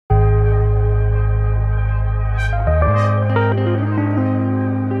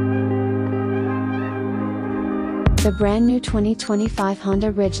The brand new 2025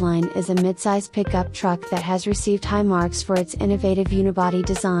 Honda Ridgeline is a midsize pickup truck that has received high marks for its innovative unibody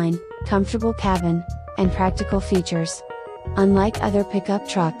design, comfortable cabin, and practical features. Unlike other pickup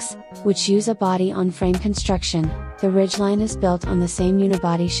trucks, which use a body-on-frame construction, the Ridgeline is built on the same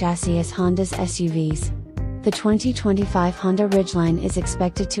unibody chassis as Honda's SUVs. The 2025 Honda Ridgeline is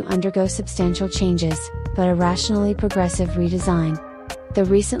expected to undergo substantial changes, but a rationally progressive redesign. The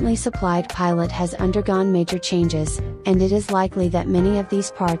recently supplied Pilot has undergone major changes, and it is likely that many of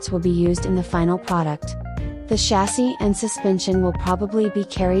these parts will be used in the final product. The chassis and suspension will probably be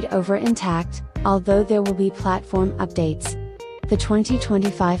carried over intact, although there will be platform updates. The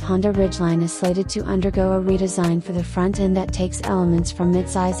 2025 Honda Ridgeline is slated to undergo a redesign for the front end that takes elements from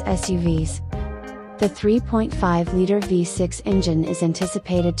midsize SUVs. The 3.5-liter V6 engine is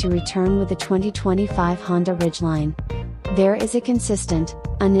anticipated to return with the 2025 Honda Ridgeline. There is a consistent,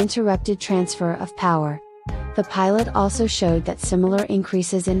 uninterrupted transfer of power. The Pilot also showed that similar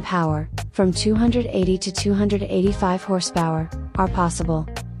increases in power, from 280 to 285 horsepower, are possible.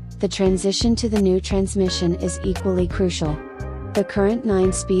 The transition to the new transmission is equally crucial. The current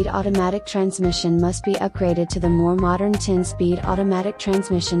 9-speed automatic transmission must be upgraded to the more modern 10-speed automatic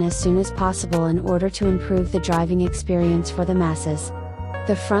transmission as soon as possible in order to improve the driving experience for the masses.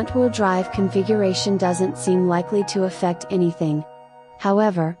 The front-wheel drive configuration doesn't seem likely to affect anything.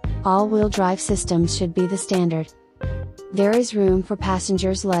 However, all-wheel drive systems should be the standard. There is room for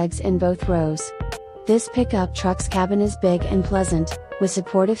passengers' legs in both rows. This pickup truck's cabin is big and pleasant, with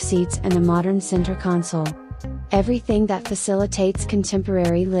supportive seats and a modern center console. Everything that facilitates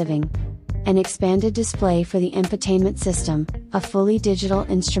contemporary living. An expanded display for the infotainment system, a fully digital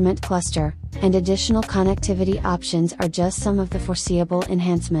instrument cluster, and additional connectivity options are just some of the foreseeable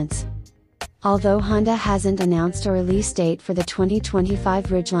enhancements. Although Honda hasn't announced a release date for the 2025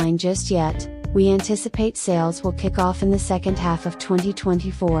 Ridgeline just yet, we anticipate sales will kick off in the second half of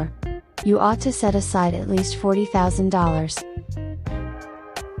 2024. You ought to set aside at least $40,000